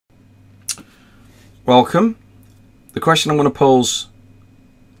Welcome. The question I'm going to pose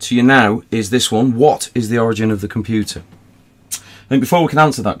to you now is this one: what is the origin of the computer? I think before we can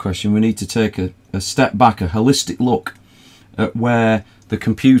answer that question, we need to take a step back, a holistic look at where the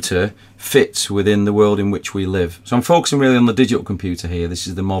computer fits within the world in which we live. So I'm focusing really on the digital computer here. This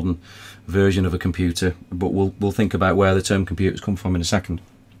is the modern version of a computer, but we'll think about where the term computers come from in a second.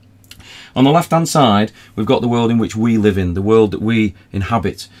 On the left hand side, we've got the world in which we live in, the world that we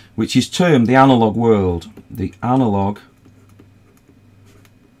inhabit, which is termed the analog world. The analog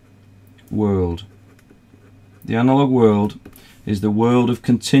world. The analog world is the world of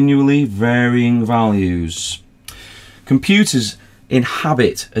continually varying values. Computers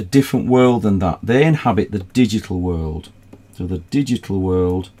inhabit a different world than that. They inhabit the digital world. So the digital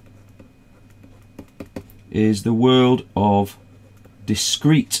world is the world of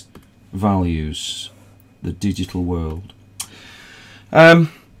discrete values. The digital world.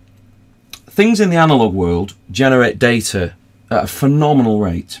 Things in the analog world generate data at a phenomenal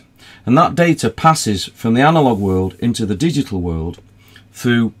rate, and that data passes from the analog world into the digital world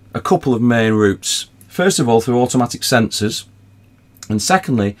through a couple of main routes. First of all, through automatic sensors, and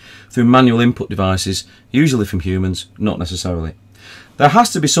secondly through manual input devices, usually from humans, not necessarily. There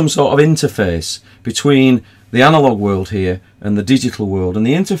has to be some sort of interface between the analog world here and the digital world, and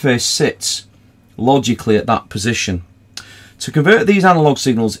the interface sits logically at that position. To convert these analog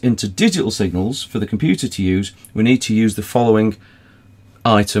signals into digital signals for the computer to use, we need to use the following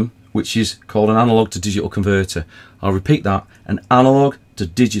item, which is called an analog to digital converter. I'll repeat that: an analog to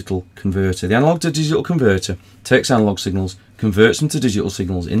digital converter. The analog to digital converter takes analog signals, converts them to digital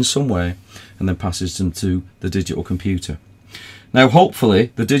signals in some way, and then passes them to the digital computer. Now,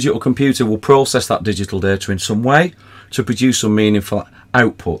 hopefully, the digital computer will process that digital data in some way to produce some meaningful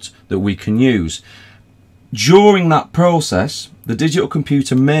output that we can use. During that process, the digital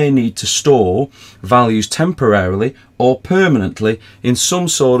computer may need to store values temporarily or permanently in some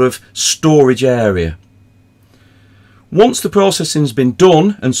sort of storage area. Once the processing's been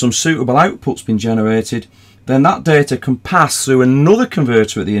done and some suitable output's been generated, then that data can pass through another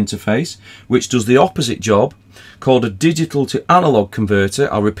converter at the interface, which does the opposite job, called a digital to analog converter.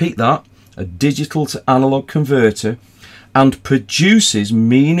 I'll repeat that: a digital to analog converter, and produces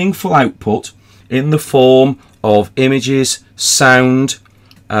meaningful output in the form of images, sound,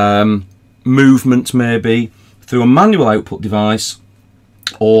 movement maybe, through a manual output device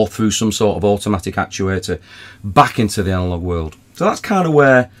or through some sort of automatic actuator back into the analog world. So that's kind of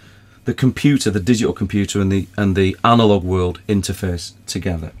where the computer, the digital computer, and the analog world interface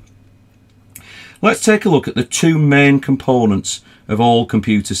together. Let's take a look at the two main components of all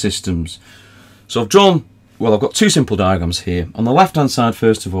computer systems. So I've got two simple diagrams here. On the left hand side,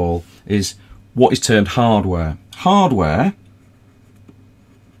 first of all, is what is termed hardware. Hardware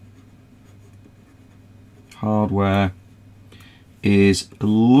is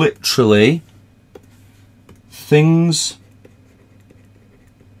literally things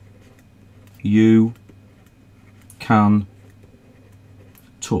you can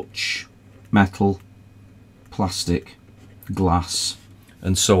touch: metal, plastic, glass,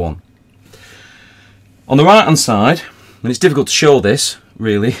 and so on. On the right hand side, and it's difficult to show this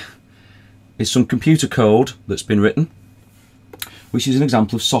really, is some computer code that's been written, which is an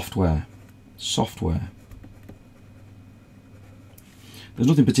example of software. Software. There's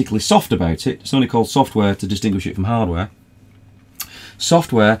nothing particularly soft about it. It's only called software to distinguish it from hardware.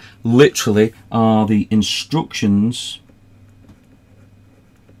 Software literally are the instructions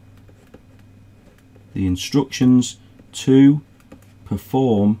to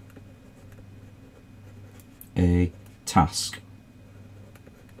perform a task.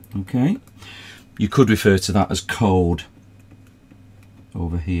 Okay, you could refer to that as code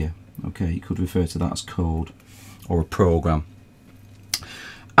over here. Okay, you could refer to that as code or a program.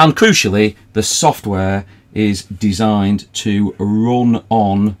 And crucially, the software is designed to run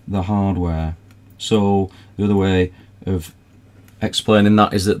on the hardware. So the other way of explaining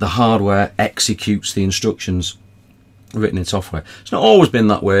that is that the hardware executes the instructions written in software. It's not always been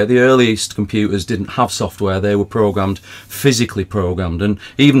that way. The earliest computers didn't have software. They were programmed, physically programmed, and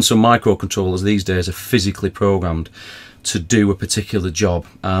even some microcontrollers these days are physically programmed to do a particular job,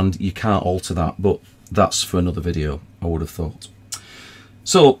 and you can't alter that, but that's for another video, I would have thought.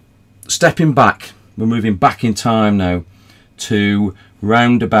 So stepping back, we're moving back in time now to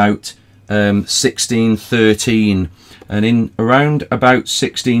round about 1613, and in around about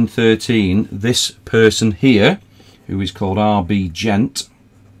 1613 this person here, who is called R.B. Gent,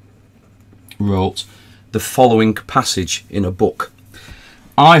 wrote the following passage in a book.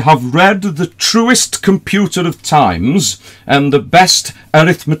 I have read the truest computer of times, and the best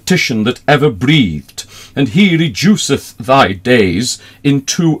arithmetician that ever breathed, and he reduceth thy days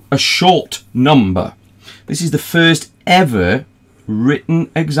into a short number. This is the first ever written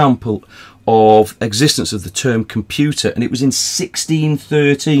example of existence of the term computer, and it was in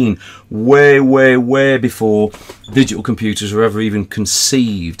 1613, way before digital computers were ever even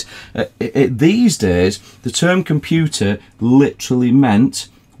conceived. These days, the term computer literally meant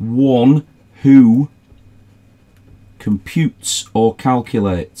one who computes or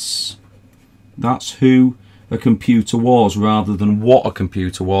calculates. That's who a computer was, rather than what a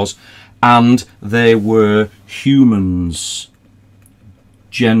computer was. And they were humans,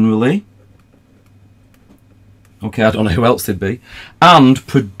 generally. Okay, I don't know who else they'd be. And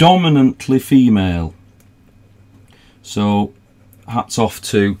predominantly female. So, hats off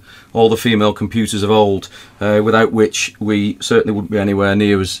to all the female computers of old, without which we certainly wouldn't be anywhere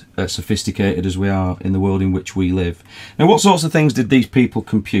near as sophisticated as we are in the world in which we live. Now, what sorts of things did these people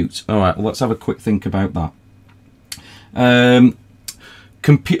compute? All right, well, let's have a quick think about that.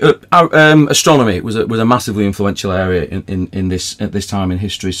 Astronomy was a massively influential area in this at this time in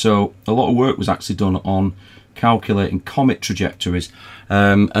history. So a lot of work was actually done on calculating comet trajectories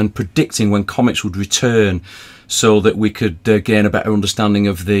and predicting when comets would return, so that we could gain a better understanding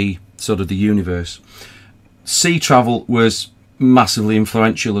of the universe. Sea travel was massively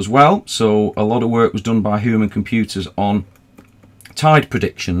influential as well. So a lot of work was done by human computers on tide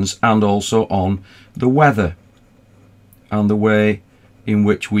predictions and also on the weather and the way in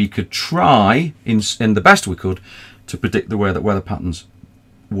which we could try, in the best we could, to predict the way that weather patterns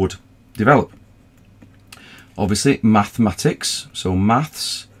would develop. Obviously, mathematics, so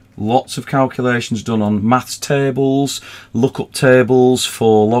maths, lots of calculations done on maths tables, lookup tables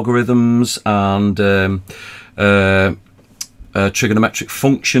for logarithms and trigonometric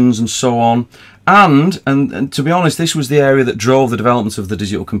functions and so on. And to be honest, this was the area that drove the development of the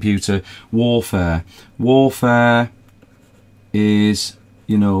digital computer. Warfare is,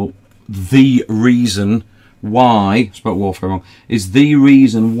 you know, the reason why, I spelled warfare wrong, is the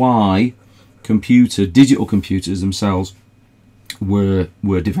reason why digital computers themselves were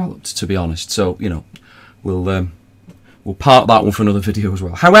developed, to be honest. So, you know, we'll park that one for another video as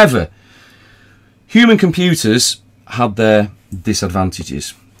well. However, human computers had their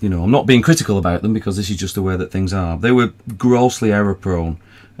disadvantages. You know, I'm not being critical about them, because this is just the way that things are. They were grossly error prone,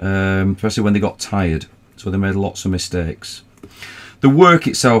 especially when they got tired. So they made lots of mistakes. The work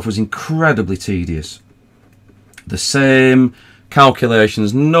itself was incredibly tedious. The same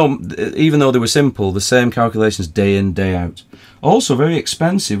calculations, even though they were simple, the same calculations day in, day out. Also very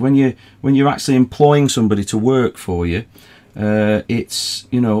expensive when you're actually employing somebody to work for you. It's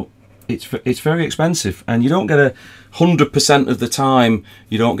very expensive, and you don't get 100% of the time.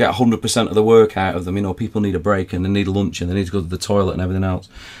 You don't get 100% of the work out of them. You know, people need a break, and they need lunch, and they need to go to the toilet and everything else.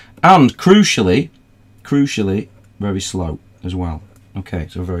 And crucially, very slow as well. Okay,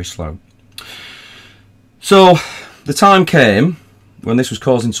 so very slow. So the time came when this was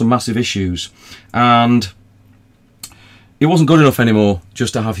causing some massive issues, and it wasn't good enough anymore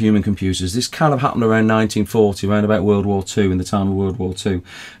just to have human computers. This kind of happened around 1940, around about World War II, in the time of World War II.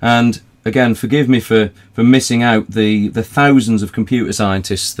 And again, forgive me for missing out the thousands of computer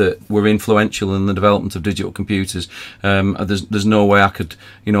scientists that were influential in the development of digital computers. There's no way I could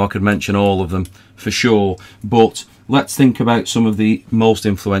mention all of them for sure. But let's think about some of the most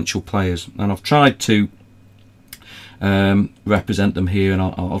influential players, and I've tried to represent them here, and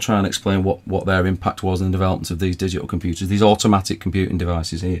I'll try and explain what their impact was in the development of these digital computers, these automatic computing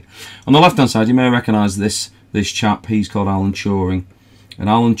devices here. On the left hand side, you may recognise this chap. He's called Alan Turing, and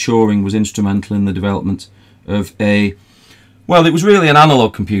Alan Turing was instrumental in the development of it was really an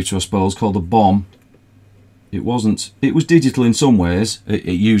analogue computer, I suppose, called a bomb. It was digital in some ways. It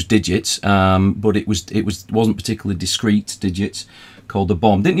used digits, but it wasn't particularly discrete digits, called the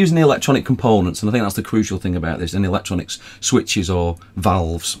bomb. Didn't use any electronic components, and I think that's the crucial thing about this, any electronics switches or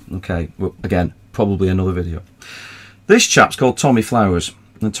valves. Okay, well, again, probably another video. This chap's called Tommy Flowers,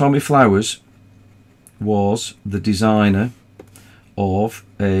 and Tommy Flowers was the designer of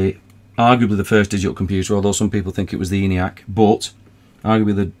arguably the first digital computer, although some people think it was the ENIAC, but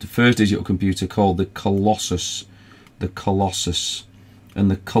arguably the first digital computer, called the Colossus. The Colossus. And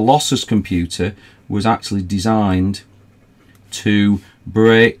the Colossus computer was actually designed to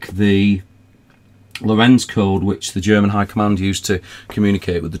break the Lorenz code, which the German High Command used to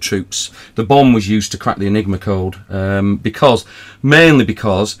communicate with the troops. The bomb was used to crack the Enigma code, mainly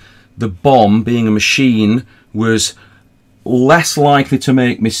because the bomb, being a machine, was less likely to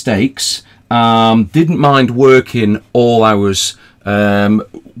make mistakes, didn't mind working all hours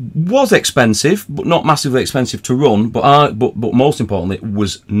was expensive, but not massively expensive to run. But most importantly, it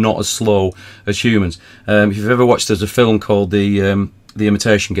was not as slow as humans. If you've ever watched, there's a film called The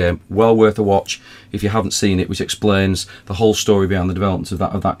Imitation Game, well worth a watch if you haven't seen it, which explains the whole story behind the development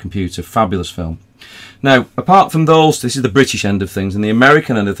of that computer. Fabulous film. Now, apart from those, this is the British end of things, and the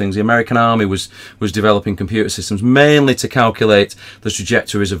American end of things. The American Army was developing computer systems mainly to calculate the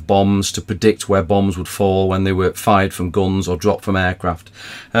trajectories of bombs, to predict where bombs would fall when they were fired from guns or dropped from aircraft.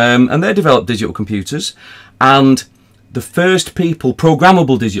 And they developed digital computers, and the first people,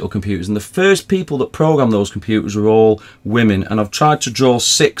 programmable digital computers, and the first people that programmed those computers were all women. And I've tried to draw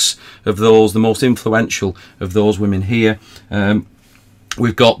 6 of those, the most influential of those women here.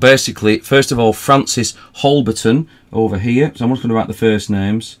 We've got basically, first of all, Frances Holberton over here. So I'm just going to write the first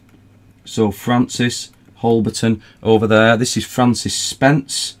names. So Frances Holberton over there. This is Frances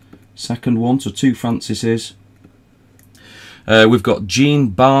Spence, second one, so 2 Franceses. We've got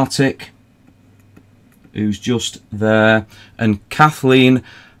Jean Bartik, who's just there, and Kathleen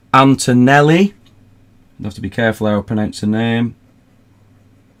Antonelli. I have to be careful how I pronounce her name.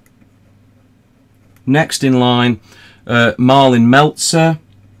 Next in line, Marlin Meltzer.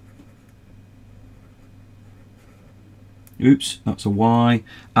 Oops, that's a Y.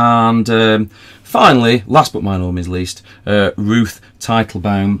 And finally, last but by no means least, Ruth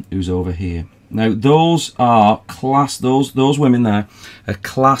Teitelbaum, who's over here. Now, those are those women there are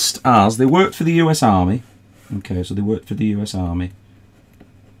classed as, they worked for the US Army. Okay, so they worked for the US Army.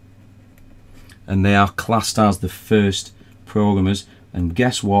 And they are classed as the first programmers. And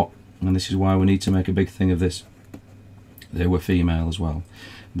guess what? And this is why we need to make a big thing of this. They were female as well.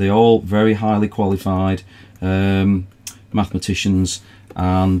 They're all very highly qualified mathematicians,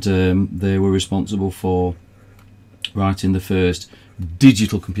 and they were responsible for writing the first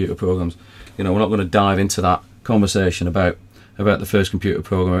digital computer programs. You know, we're not going to dive into that conversation about the first computer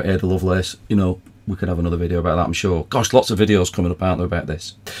programmer, Ada Lovelace. You know, we could have another video about that, I'm sure. Gosh, lots of videos coming up, aren't there, about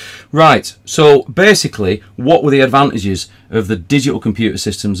this? Right, so basically, what were the advantages of the digital computer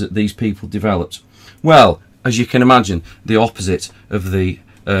systems that these people developed? Well, as you can imagine, the opposite of the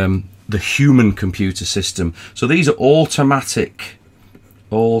human computer system. So these are automatic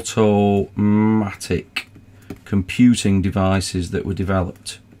computing devices that were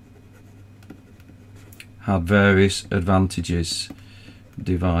developed. Had various advantages.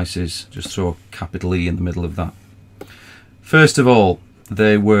 Devices, just throw a capital E in the middle of that. First of all,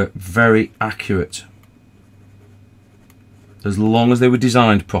 they were very accurate. As long as they were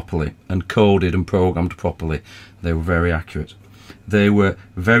designed properly and coded and programmed properly, they were very accurate. They were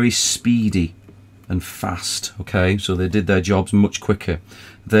very speedy and fast, okay, so they did their jobs much quicker.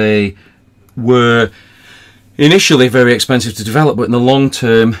 They were initially very expensive to develop, but in the long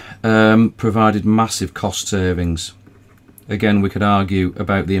term provided massive cost savings. Again, we could argue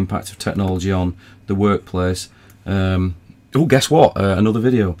about the impact of technology on the workplace. Oh, guess what? Another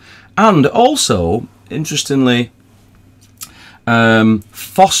video. And also, interestingly,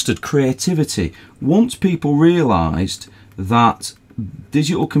 fostered creativity. Once people realised that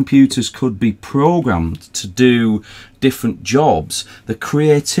digital computers could be programmed to do different jobs, the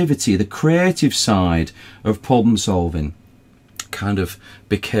creativity, the creative side of problem solving kind of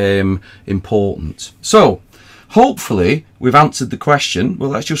became important. So, hopefully, we've answered the question. Well,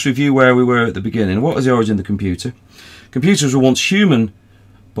 let's just review where we were at the beginning. What was the origin of the computer? Computers were once human,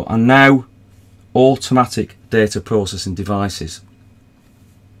 but are now automatic data processing devices.